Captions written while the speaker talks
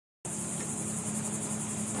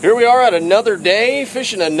Here we are at another day,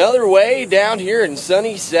 fishing another way down here in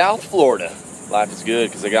sunny South Florida. Life is good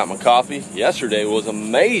because I got my coffee. Yesterday was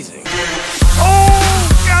amazing. Oh,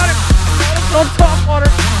 got him! On top water.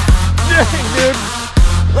 Dang, dude.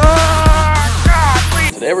 Oh, God,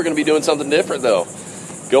 please. Today we're going to be doing something different though.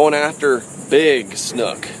 Going after big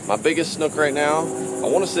snook. My biggest snook right now, I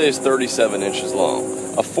want to say is 37 inches long.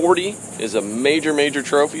 A 40 is a major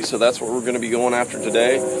trophy, so that's what we're going to be going after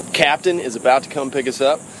today. Captain is about to come pick us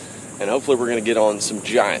up, and hopefully we're going to get on some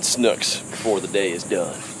giant snooks before the day is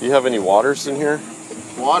done. Do you have any waters in here?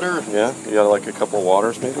 Water? Yeah, you got like a couple of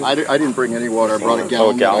waters maybe? I didn't bring any water. I brought a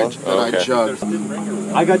gallon, that I chugged.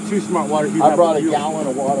 I got 2 smart waters. I brought a gallon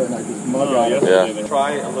of water and I just mugged out of it. Yeah.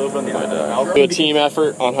 Try a little bit of the Do a team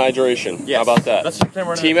effort on hydration. Yes. How about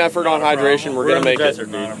that? Team effort on hydration. We're going to make it.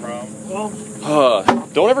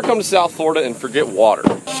 Don't ever come to South Florida and forget water.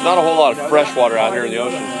 There's not a whole lot of fresh water out here in the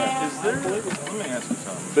ocean.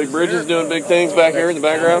 Big Bridges doing big things back here in the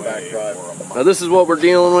background. Now this is what we're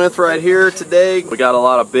dealing with right here today. We got a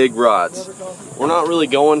lot of big rods. We're not really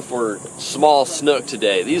going for small snook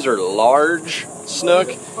today. These are large snook.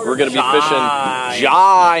 We're going to be fishing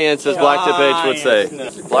giants, as Blacktip H would say.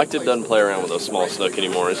 Blacktip doesn't play around with those small snook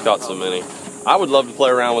anymore. He's caught so many. I would love to play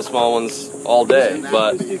around with small ones all day,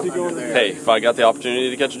 but hey, if I got the opportunity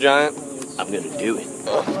to catch a giant, I'm going to do it.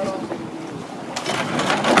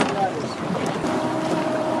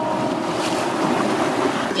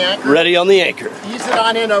 Ready on the anchor. Ease it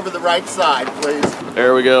on in over the right side, please.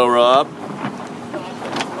 There we go, Rob.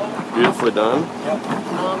 Beautifully done.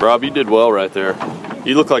 Yep. Rob, you did well right there.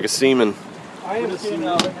 You look like a seaman. I am a seaman.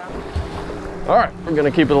 All right, we're gonna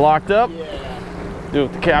keep it locked up. Yeah. Do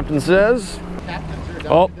what the captain says. Captains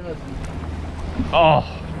are oh.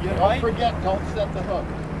 Don't forget, don't set the hook.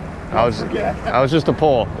 I was just a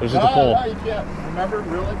pull. It was just a pull. No, you can't. Remember,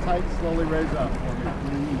 reel it tight, slowly raise up.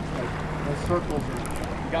 Those circles are...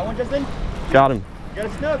 Got one, Justin? Got him. Got a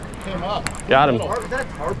snook. Came up. Got him. Is that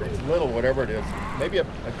a tarpon? It's little, whatever it is. Maybe a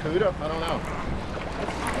cuda? I don't know.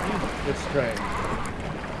 It's strange.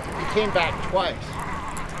 He came back twice.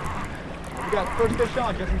 We got first fish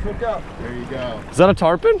on. Justin's hooked up. There you go. Is that a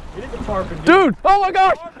tarpon? It is a tarpon. Dude! Oh my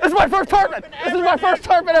gosh! This is my first tarpon! This is my first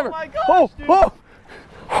tarpon ever! Oh my gosh, dude.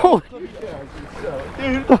 Oh!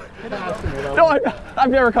 Dude. No, I've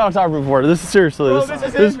never caught a tarpon before. This is seriously. Bro, this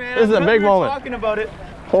is it, man. This is a big moment. Talking about it.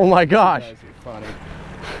 Oh my gosh! You guys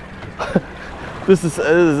are funny. This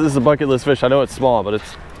is a bucket list fish. I know it's small, but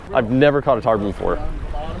I've never caught a tarpon before.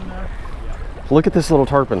 Look at this little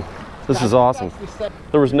tarpon. This is awesome.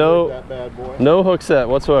 There was no hook set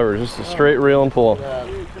whatsoever. Just a straight reel and pull.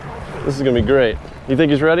 This is gonna be great. You think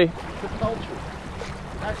he's ready?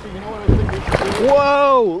 Actually, you know what I think we should do?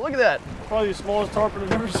 Whoa! Look at that. Probably the smallest tarpon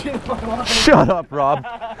I've ever seen in my life. Shut up, Rob.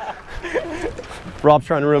 Rob's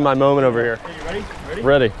trying to ruin my moment over here. Hey, you ready?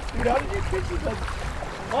 Ready. Dude, how did you catch this?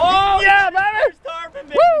 Oh, yeah, baby! Tarpon,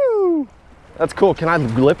 baby! Woo! That's cool. Can I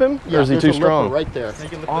lip him? Or is he too strong? Right there.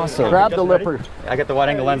 Awesome. Grab the lipper. I got the wide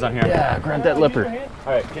angle lens on here. Yeah, grab that lipper.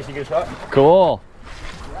 All right, Jason, get a shot. Cool.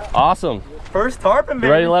 Awesome. First tarpon, baby.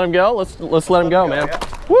 You ready to let him go? Let's let him go, man. Yeah.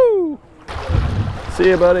 Woo! See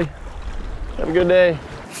you, buddy. Have a good day.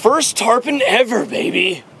 First tarpon ever,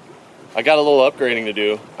 baby. I got a little upgrading to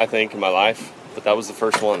do, I think, in my life, but that was the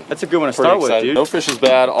first one. That's a good one to start with, dude. No fish is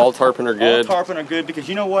bad. All tarpon are good. All tarpon are good because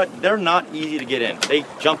you know what? They're not easy to get in. They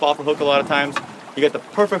jump off a hook a lot of times. You got the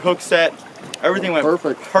perfect hook set. Everything went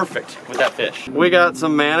perfect with that fish. We got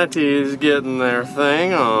some manatees getting their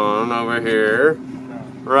thing on over here,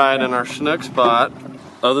 right in our snook spot.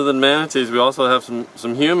 Other than manatees, we also have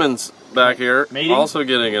some humans back here also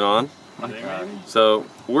getting it on. So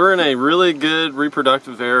we're in a really good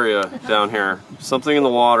reproductive area down here. Something in the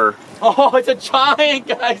water. Oh, it's a giant,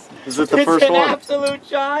 guys. Is it the first one? It's an absolute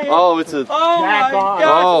giant. Oh, it's a... Oh my gosh.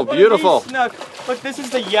 Oh, beautiful. Snook. Look, this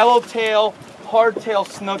is the yellowtail, hardtail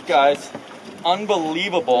snook, guys.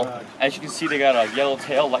 Unbelievable. As you can see, they got a yellow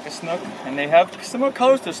tail like a snook, and they have similar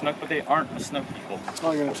colors to a snook, but they aren't a snook people.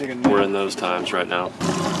 Oh, you're gonna take a nap. We're in those times right now.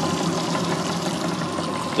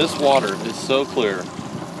 This water is so clear.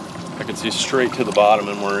 I can see straight to the bottom,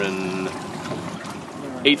 and we're in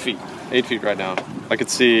 8 feet. 8 feet right now. I could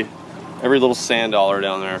see every little sand dollar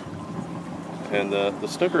down there. And the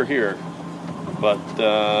snook are here, but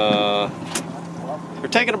they're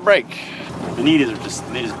taking a break. The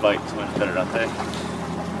they just bite so much better, don't they?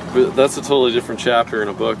 But that's a totally different chapter in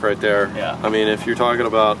a book right there. Yeah. I mean, if you're talking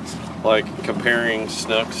about like comparing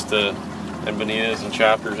snooks and bonitas and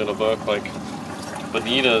chapters in a book, like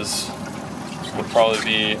bonitas would probably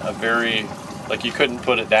be a very, like, you couldn't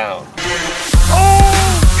put it down.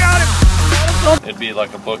 Oh, got it! It'd be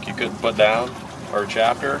like a book you couldn't put down. or a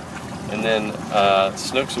chapter, and then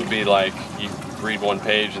snooks would be like you read one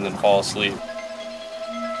page and then fall asleep.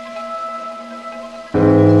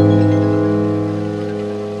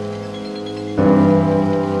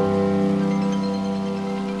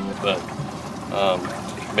 But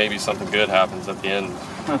maybe something good happens at the end.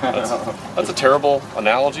 That's a terrible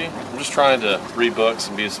analogy. I'm just trying to read books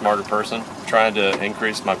and be a smarter person. I'm trying to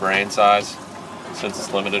increase my brain size since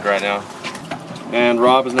it's limited right now. And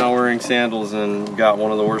Rob is now wearing sandals and got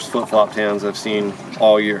one of the worst flip-flop tans I've seen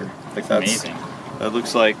all year. Like that's amazing. That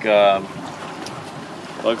looks like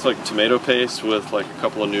tomato paste with like a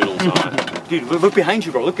couple of noodles on it. Dude, look behind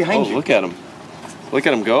you, bro. Look behind you. Look at him. Look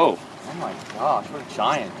at him go. Oh my gosh, what a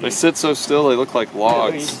giant. Dude. They sit so still, they look like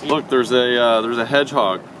logs. Look, there's a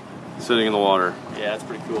hedgehog sitting in the water. Yeah, that's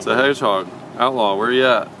pretty cool. It's a hedgehog. Outlaw, where you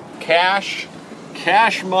at? Cash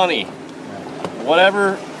money.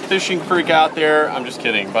 Whatever fishing freak out there, I'm just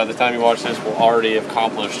kidding. By the time you watch this, we'll already have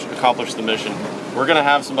accomplished the mission. We're gonna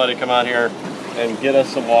have somebody come out here and get us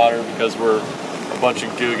some water because we're a bunch of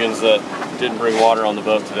googans that didn't bring water on the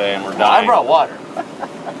boat today and we're dying. I brought water.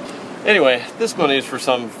 Anyway, this money is for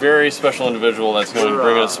some very special individual that's going to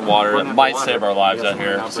bring us some water that might save our lives out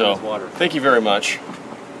here. So, thank you very much.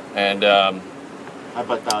 And I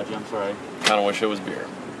butt dodgy, I'm sorry. Kind of wish it was beer.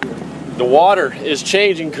 The water is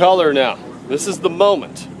changing color now. This is the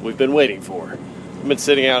moment we've been waiting for. We've been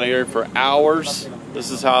sitting out here for hours. This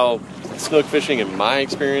is how snook fishing, in my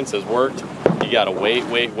experience, has worked. You gotta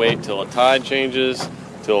wait till a tide changes,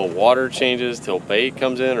 till water changes, till bait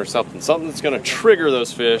comes in or something. Something that's gonna trigger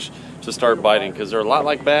those fish to start biting, because they're a lot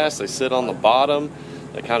like bass. They sit on the bottom,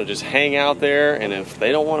 they kind of just hang out there, and if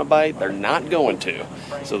they don't want to bite, they're not going to.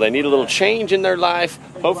 So they need a little change in their life.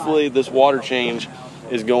 Hopefully this water change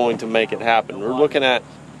is going to make it happen. We're looking at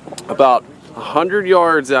about 100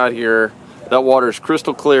 yards out here. That water is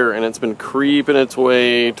crystal clear and it's been creeping its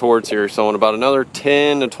way towards here. So in about another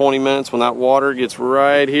 10 to 20 minutes, when that water gets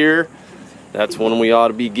right here, that's when we ought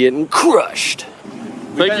to be getting crushed.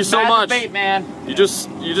 Thank you so much. Bait man. You just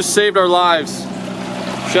saved our lives.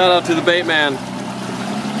 Shout out to the bait man.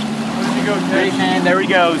 Where did you go, Bait man, there he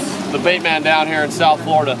goes. The bait man down here in South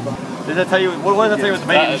Florida. Did that tell you, what does that tell you with the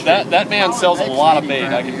bait? That man sells a lot of bait,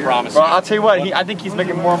 I can promise Bro, you. I'll tell you what, I think he's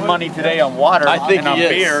making more money today on water and on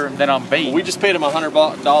beer than on bait. We just paid him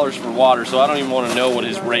 $100 for water, so I don't even want to know what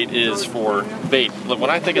his rate is for bait. Look, when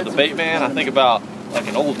I think of the bait man, I think about like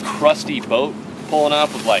an old crusty boat pulling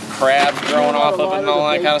up with like crabs growing off of it and all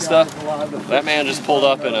that kind of stuff. That man just pulled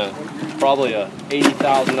up in probably a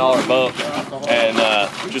 $80,000 boat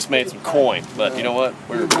and just made some coin. But you know what?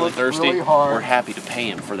 We're really thirsty. We're happy to pay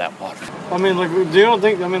him for that water. I mean, like, you don't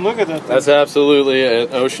think? I mean, look at that thing. That's absolutely an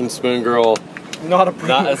ocean spoon girl.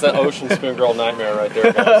 That's an ocean spoon girl nightmare right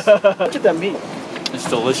there, guys. Look at that meat. It's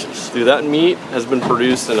delicious. Dude, that meat has been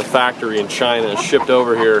produced in a factory in China and shipped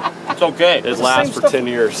over here. It's okay. It lasts for 10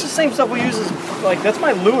 years. It's the same stuff we use as, like, that's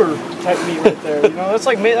my lure type meat right there. You know, that's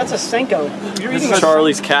like, that's a Senko. You're This eating is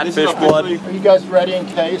Charlie's catfish blood. Are you guys ready in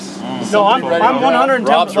case? No, I'm 110.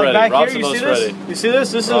 Rob's like ready. back Rob's here, the you see most this? ready. You see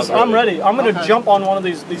this? This Rob's is, I'm ready. I'm going to Okay. jump on one of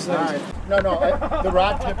these things. Right. No, the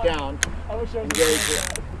rod tip down. Engage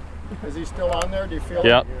it. Is he still on there? Do you feel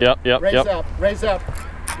it? Yep. Raise up.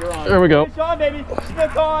 You're on. There we go. It's on, baby.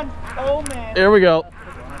 Snook on. Oh, man. Here we go.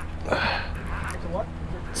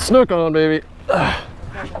 Snook on, baby.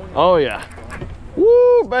 Oh, yeah.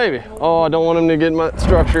 Woo, baby. Oh, I don't want him to get my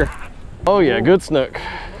structure. Oh, yeah, good snook.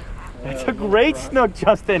 That's a great snook,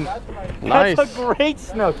 Justin. Nice. That's a great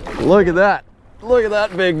snook. Look at that. Look at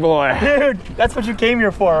that big boy. Dude, that's what you came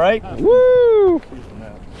here for, right? Woo!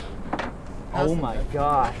 Oh my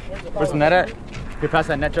gosh. Where's the net at? Here, pass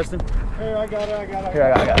that net, Justin. Here, I got it.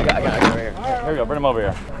 Here, I got it right here. Here we go, bring him over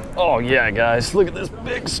here. Oh, yeah, guys. Look at this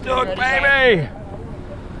big snook, baby.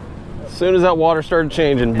 As soon as that water started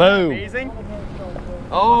changing, boom. Amazing.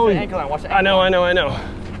 Oh, Watch the ankle line, watch the I know.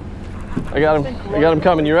 I got him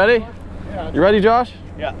coming. You ready? You ready, Josh?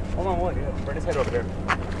 Yeah. Hold on, look. Bring his head over there.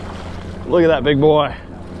 Look at that big boy.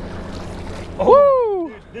 Woo!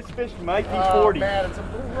 Dude, this fish might be 40. Man, it's a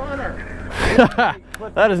blue runner.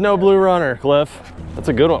 That is no blue runner, Cliff. That's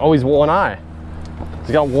a good one. Oh, he's one eye.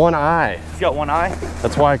 He's got one eye. He's got one eye.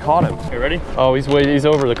 That's why I caught him. You ready? Oh, he's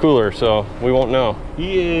over the cooler, so we won't know.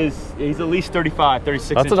 He's at least 35, 36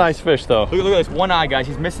 That's inches. a nice fish, though. Look at this one eye, guys.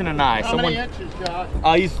 He's missing an eye. How many inches, Josh?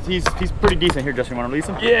 He's pretty decent. Here, Justin, you want to release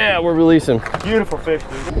him? Yeah, we're releasing. Beautiful fish,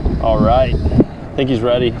 dude. All right. I think he's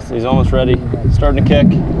ready. He's almost ready. Starting to kick.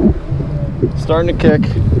 Starting to kick.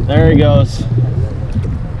 There he goes.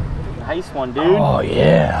 Nice one, dude. Oh,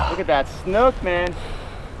 yeah. Look at that snook, man.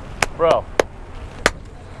 Bro,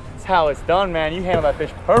 that's how it's done, man. You handle that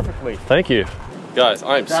fish perfectly. Thank you. Guys,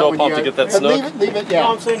 I am so pumped to get that snook. Leave it, yeah.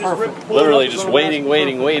 No, I'm saying just rip, pull Literally it up, just go waiting,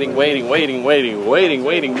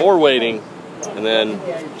 more waiting. And then,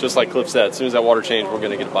 just like Cliff said, as soon as that water changed, we're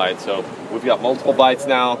going to get a bite. So we've got multiple bites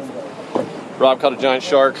now. Rob caught a giant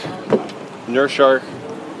shark, nurse shark.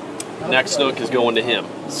 Next snook is going to him.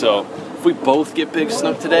 So if we both get big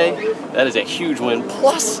snook today, that is a huge win.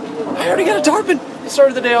 Plus, I already got a tarpon. I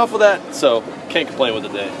started the day off with that. So can't complain with the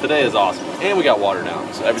day. Today is awesome. And we got water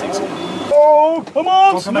now, so everything's good. Oh, come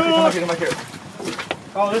on, snook! Come back here.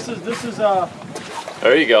 Oh, this is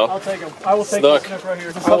There you go. I'll take him. I will take Snook. the snook right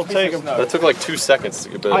here. I will take him. That took like 2 seconds to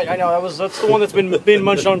get big. I know, that's the one that's been being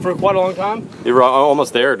munched on for quite a long time. You're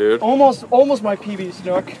almost there, dude. Almost my PB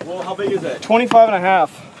snook. Well, how big is that? 25 and a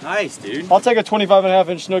half. Nice, dude. I'll take a 25 and a half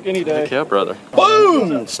inch snook any day. Heck yeah, brother.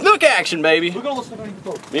 Boom! Snook action, baby. Look at all the snook on the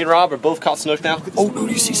boat. Me and Rob are both caught snook now. Oh, no,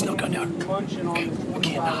 do you see snook on down? Munching on We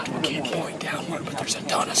can't point downward, but there's a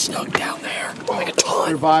ton of snook down there. Like a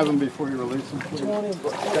ton. Revive him before you release him, please.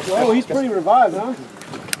 Oh, he's pretty revived, huh?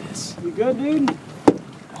 You good, dude?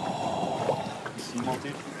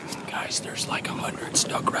 Guys, there's like 100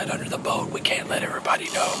 snook right under the boat. We can't let everybody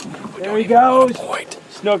know. There he goes. Point.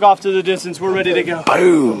 Snook off to the distance. We're ready to go.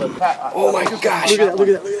 Boom! Oh my gosh! Look at that, look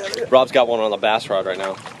at that, look at that. Rob's got one on the bass rod right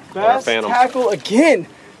now. Bass Phantom. tackle again.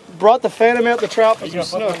 Brought the Phantom out the trap for some Snook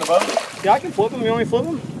snook. in the boat? Yeah, I can flip him. You want me to flip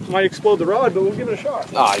him? Might explode the rod, but we'll give it a shot.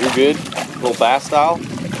 Ah, you're good. Little bass style.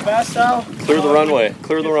 Bass style. Clear the runway.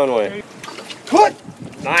 Clear the runway. Put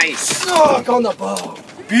Nice. snook on the boat.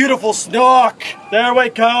 Beautiful snook. There we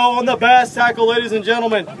go on the bass tackle, ladies and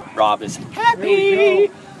gentlemen. Rob is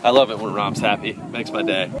happy. I love it when Rob's happy. Makes my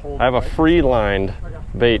day. I have a free lined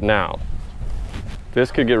bait now.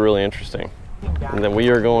 This could get really interesting. And then we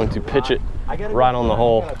are going to pitch it right on the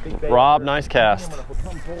hole. Rob, nice cast.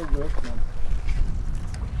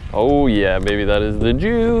 Oh yeah, baby, that is the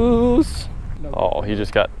juice. Oh, he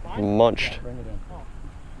just got munched.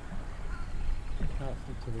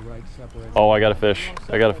 Oh, I got a fish.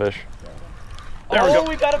 I got a fish. There we go.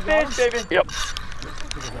 We got a fish, baby. Yep.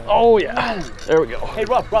 Oh yeah. There we go. Hey,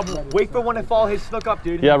 Rob, wait for one to fall his snook up,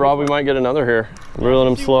 dude. Yeah, Rob, we might get another here. I'm reeling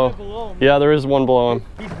him slow. Yeah, there is one below him.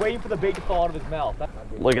 He's waiting for the bait to fall out of his mouth.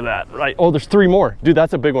 Look at that. Right. Oh, there's 3 more. Dude,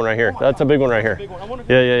 that's a big one right here. That's a big one right here.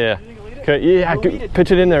 Yeah. Okay, yeah,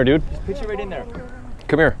 pitch it in there, dude. Just pitch it right in there.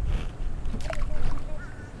 Come here.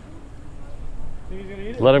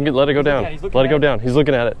 Let it go down. Let it go down. He's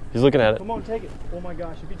looking at it. He's looking at it. Come on, take it. Oh my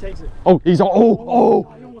gosh, if he takes it. Oh,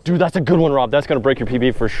 oh. Dude, that's a good one, Rob. That's gonna break your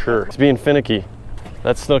PB for sure. It's being finicky.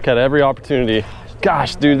 That snook had every opportunity.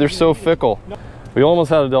 Gosh, dude, they're so fickle. We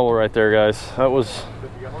almost had a double right there, guys. That was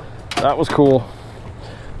cool.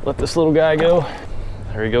 Let this little guy go.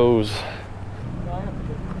 There he goes.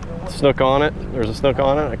 Snook on it. There's a snook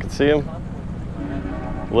on it. I can see him.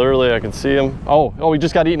 Literally, I can see him. Oh, he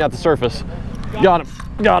just got eaten at the surface. Got him.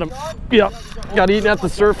 Yep, got eaten at the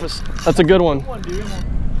surface. That's a good one.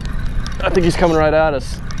 I think he's coming right at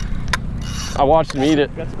us. I watched him eat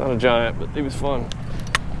it. Not a giant, but it was fun.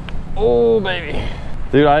 Oh, baby.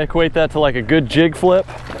 Dude, I equate that to like a good jig flip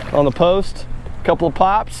on the post. Couple of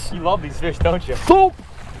pops. You love these fish, don't you? Boop.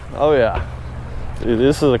 Oh yeah. Dude,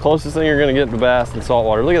 this is the closest thing you're gonna get to bass in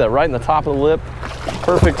saltwater. Look at that, right in the top of the lip.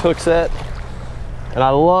 Perfect hook set.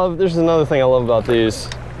 And there's another thing I love about these.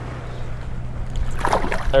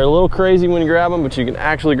 They're a little crazy when you grab them, but you can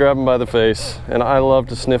actually grab them by the face. And I love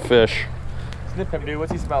to sniff fish. Sniff him, dude.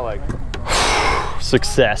 What's he smell like?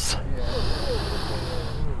 Success.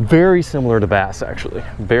 Very similar to bass, actually.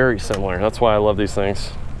 Very similar. That's why I love these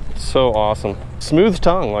things. So awesome. Smooth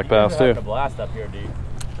tongue like bass too. A blast up here, dude.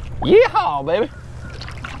 Yeehaw, baby.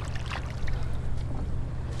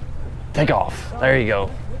 Take off. There you go.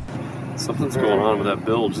 Something's going on with that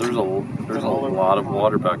bilge. There's a lot of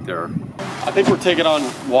water back there. I think we're taking on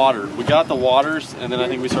water. We got the waters, and then I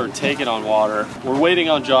think we started taking on water. We're waiting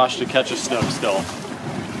on Josh to catch a snook still.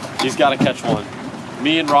 He's got to catch one.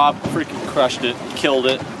 Me and Rob freaking crushed it, killed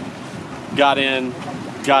it, got in,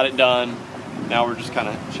 got it done. Now we're just kind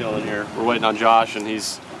of chilling here. We're waiting on Josh, and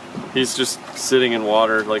he's just sitting in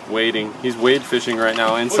water, like waiting. He's wade fishing right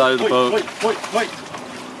now inside of the boat. Wait.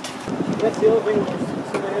 That's the other thing.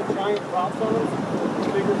 So they have giant props on them.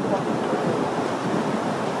 Bigger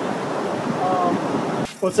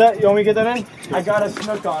what's that? You want me to get that in? I got a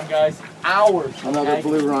snook on, guys. Hours. Another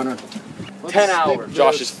blue runner. 10 hours.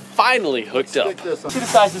 Josh is finally hooked up. See the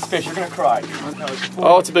size of this fish, you're gonna cry.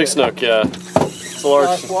 Oh, it's a big snook, yeah. It's a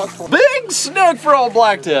large. Big snook for old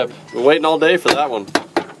blacktip. We're waiting all day for that one.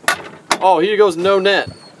 Oh, here goes no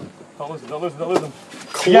net. Don't lose him.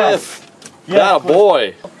 Cliff. That a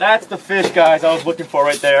boy. That's the fish, guys, I was looking for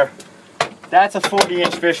right there. That's a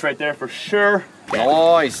 40-inch fish right there for sure.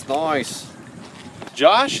 Nice, nice.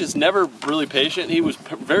 Josh is never really patient. He was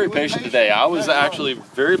very patient today. I was actually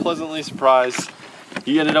very pleasantly surprised.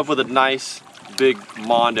 He ended up with a nice big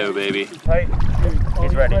mondo, baby. Right. Oh,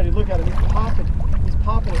 he's ready. Look at him. He's popping. He's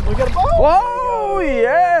popping it. Look at him. Oh, whoa,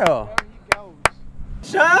 yeah. There he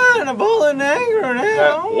goes. Trying to pull an anchor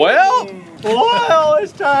now. Well,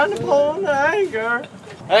 it's time to pull an anchor.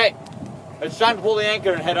 Hey, it's time to pull the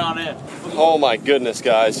anchor and head on in. Oh my goodness,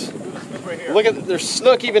 guys. Look at, there's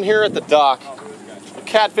snook even here at the dock.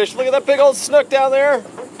 Catfish, look at that big old snook down there.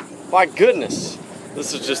 My goodness.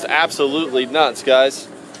 This is just absolutely nuts, guys.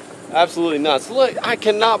 Absolutely nuts. Look, I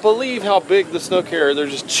cannot believe how big the snook here. They're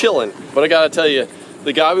just chilling. But I gotta tell you,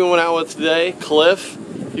 the guy we went out with today, Cliff,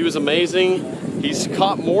 he was amazing. He's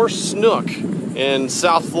caught more snook in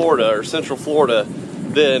South Florida or Central Florida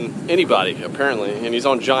than anybody, apparently. And he's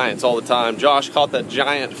on giants all the time. Josh caught that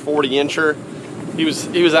giant 40-incher. He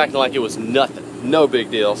was acting like it was nothing. No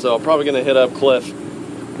big deal. So I'm probably gonna hit up Cliff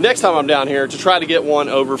next time I'm down here to try to get one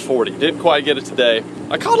over 40. Didn't quite get it today.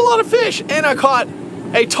 I caught a lot of fish, and I caught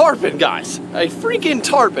a tarpon, guys. A freaking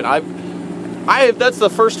tarpon. That's the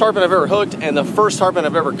first tarpon I've ever hooked and the first tarpon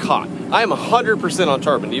I've ever caught. I am 100% on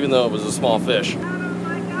tarpon, even though it was a small fish.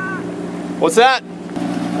 What's that?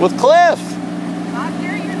 With Cliff. Not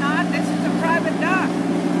here, you're not. This is a private dock.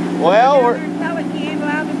 Well,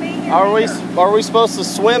 are we supposed to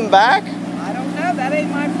swim back? I don't know. That ain't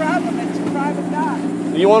my problem. It's a private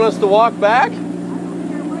dock. You want us to walk back?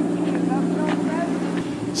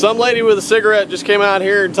 Some lady with a cigarette just came out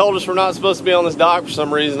here and told us we're not supposed to be on this dock for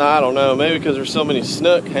some reason. I don't know. Maybe because there's so many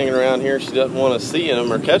snook hanging around here, she doesn't want us seeing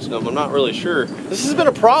them or catching them. I'm not really sure. This has been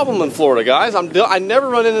a problem in Florida, guys. I never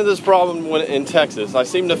run into this problem in Texas. I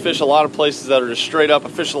seem to fish a lot of places that are just straight up. I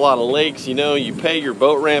fish a lot of lakes. You know, you pay your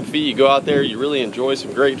boat ramp fee, you go out there, you really enjoy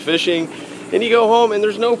some great fishing, and you go home and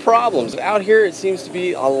there's no problems. Out here it seems to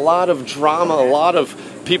be a lot of drama, a lot of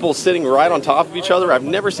people sitting right on top of each other. I've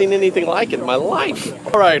never seen anything like it in my life.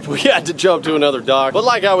 All right, we had to jump to another dock. But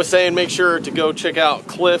like I was saying, make sure to go check out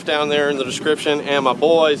Cliff down there in the description, and my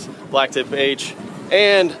boys, Blacktip H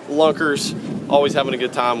and Lunkers. Always having a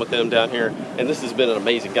good time with them down here. And this has been an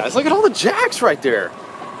amazing, guys. Look at all the jacks right there.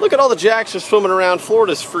 Look at all the jacks just swimming around.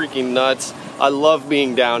 Florida's freaking nuts. I love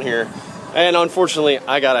being down here. And unfortunately,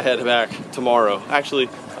 I gotta head back tomorrow. Actually,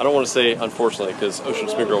 I don't want to say unfortunately, because Ocean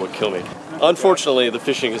Spin Girl would kill me. Unfortunately, the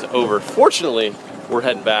fishing is over. Fortunately, we're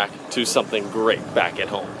heading back to something great back at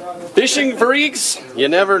home. Fishing freaks, you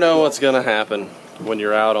never know what's gonna happen when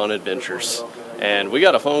you're out on adventures. And we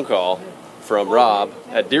got a phone call from Rob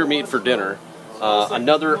at Deer Meat for Dinner,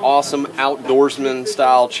 another awesome outdoorsman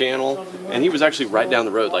style channel, and he was actually right down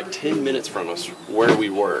the road, like 10 minutes from us where we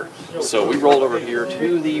were. So we rolled over here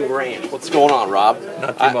to the ranch. What's going on, Rob?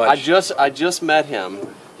 Not too much. I just met him.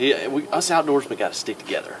 Us outdoorsmen got to stick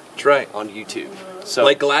together. That's right. On YouTube. So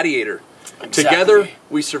like Gladiator. Exactly. Together,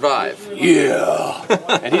 we survive. Yeah.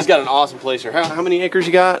 And he's got an awesome place here. How many acres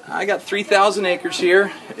you got? I got 3,000 acres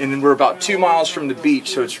here, and then we're about 2 miles from the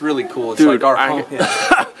beach, so it's really cool. It's Dude, like our home.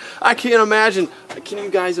 Yeah. I can't imagine. Can you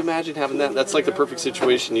guys imagine having that? That's like the perfect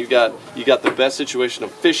situation. You got the best situation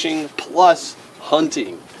of fishing plus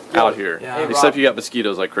hunting out here. Yeah. Except you got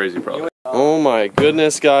mosquitoes like crazy, probably. Oh my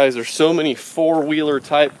goodness, guys! There's so many four-wheeler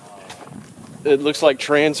type. It looks like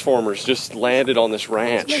Transformers just landed on this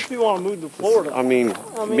ranch. This makes me want to move to Florida. I mean,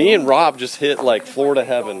 me and Rob just hit like Florida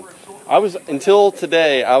heaven. Until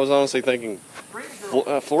today, I was honestly thinking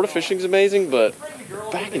Florida fishing's amazing, but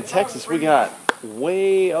back in Texas, we got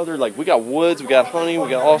way other, like we got woods, we got hunting, we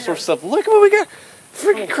got all sorts of stuff. Look at what we got.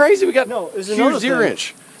 Freaking crazy. We got huge deer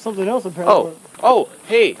inch. Something else apparently. Oh,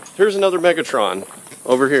 hey, here's another Megatron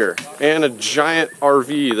over here. And a giant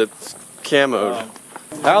RV that's camoed.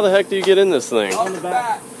 How the heck do you get in this thing? On the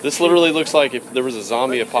back. This literally looks like if there was a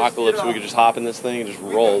zombie apocalypse, we could just hop in this thing and just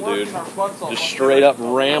roll, dude. Just straight up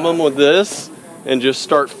ram them with this and just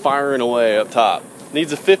start firing away up top.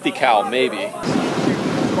 Needs a 50 cal, maybe.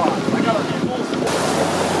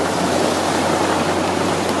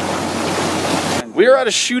 We are at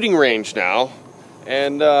a shooting range now,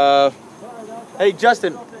 and Hey,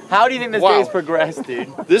 Justin, how do you think this day's progressed,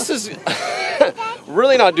 dude? This is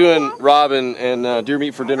really not doing Robin and Deer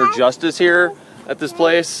Meat for Dinner justice here at this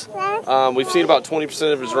place. We've seen about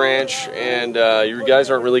 20% of his ranch, and you guys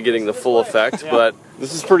aren't really getting the full effect, but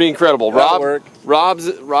this is pretty incredible.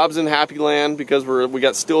 Rob's in Happy Land because we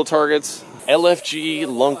got still targets. LFG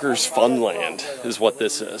Lunkers Funland is what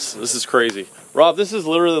this is. This is crazy. Rob, this is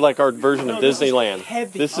literally like our version of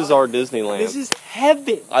Disneyland. This is our Disneyland. This is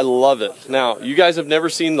heaven. I love it. Now, you guys have never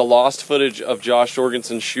seen the lost footage of Josh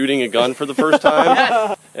Jorgensen shooting a gun for the first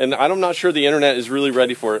time? And I'm not sure the internet is really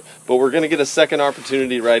ready for it, but we're going to get a second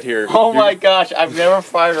opportunity right here. Oh my gosh, I've never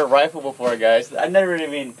fired a rifle before, guys. I never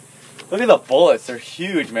even... Look at the bullets, they're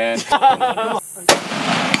huge, man.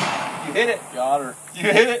 You hit it. Got her. You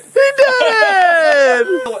hit it. He did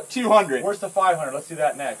it! 200. Where's the 500? Let's do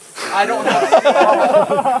that next. I don't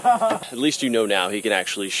know. At least you know now he can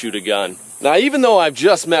actually shoot a gun. Now, even though I've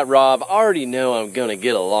just met Rob, I already know I'm going to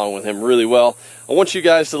get along with him really well. I want you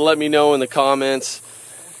guys to let me know in the comments,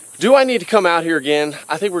 do I need to come out here again?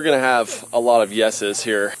 I think we're going to have a lot of yeses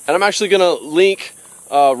here. And I'm actually going to link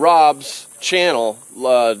Rob's channel,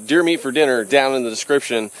 Deer Meat for Dinner, down in the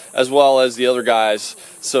description, as well as the other guys,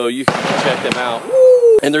 so you can check them out.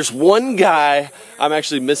 Woo! And there's one guy I'm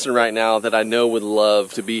actually missing right now that I know would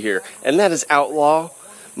love to be here, and that is Outlaw.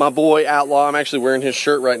 My boy Outlaw. I'm actually wearing his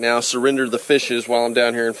shirt right now, Surrender the Fishes, while I'm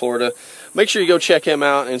down here in Florida. Make sure you go check him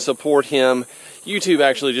out and support him. YouTube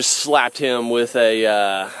actually just slapped him with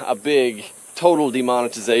a big total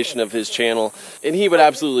demonetization of his channel, and he would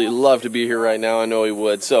absolutely love to be here right now. I know he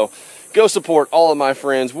would. So go support all of my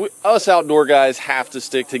friends. Us outdoor guys have to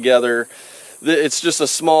stick together. It's just a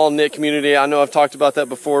small knit community. I know I've talked about that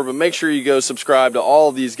before, but make sure you go subscribe to all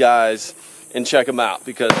of these guys and check them out,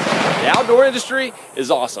 because the outdoor industry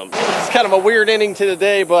is awesome. It's kind of a weird ending to the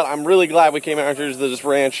day, but I'm really glad we came out here to this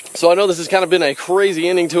ranch. So I know this has kind of been a crazy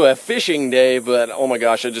ending to a fishing day, but oh my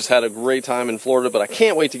gosh, I just had a great time in Florida, but I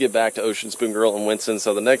can't wait to get back to Ocean Spoon Grill and Winston.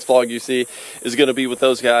 So the next vlog you see is going to be with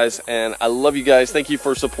those guys, and I love you guys. Thank you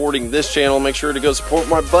for supporting this channel. Make sure to go support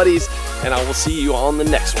my buddies, and I will see you on the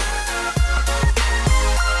next one.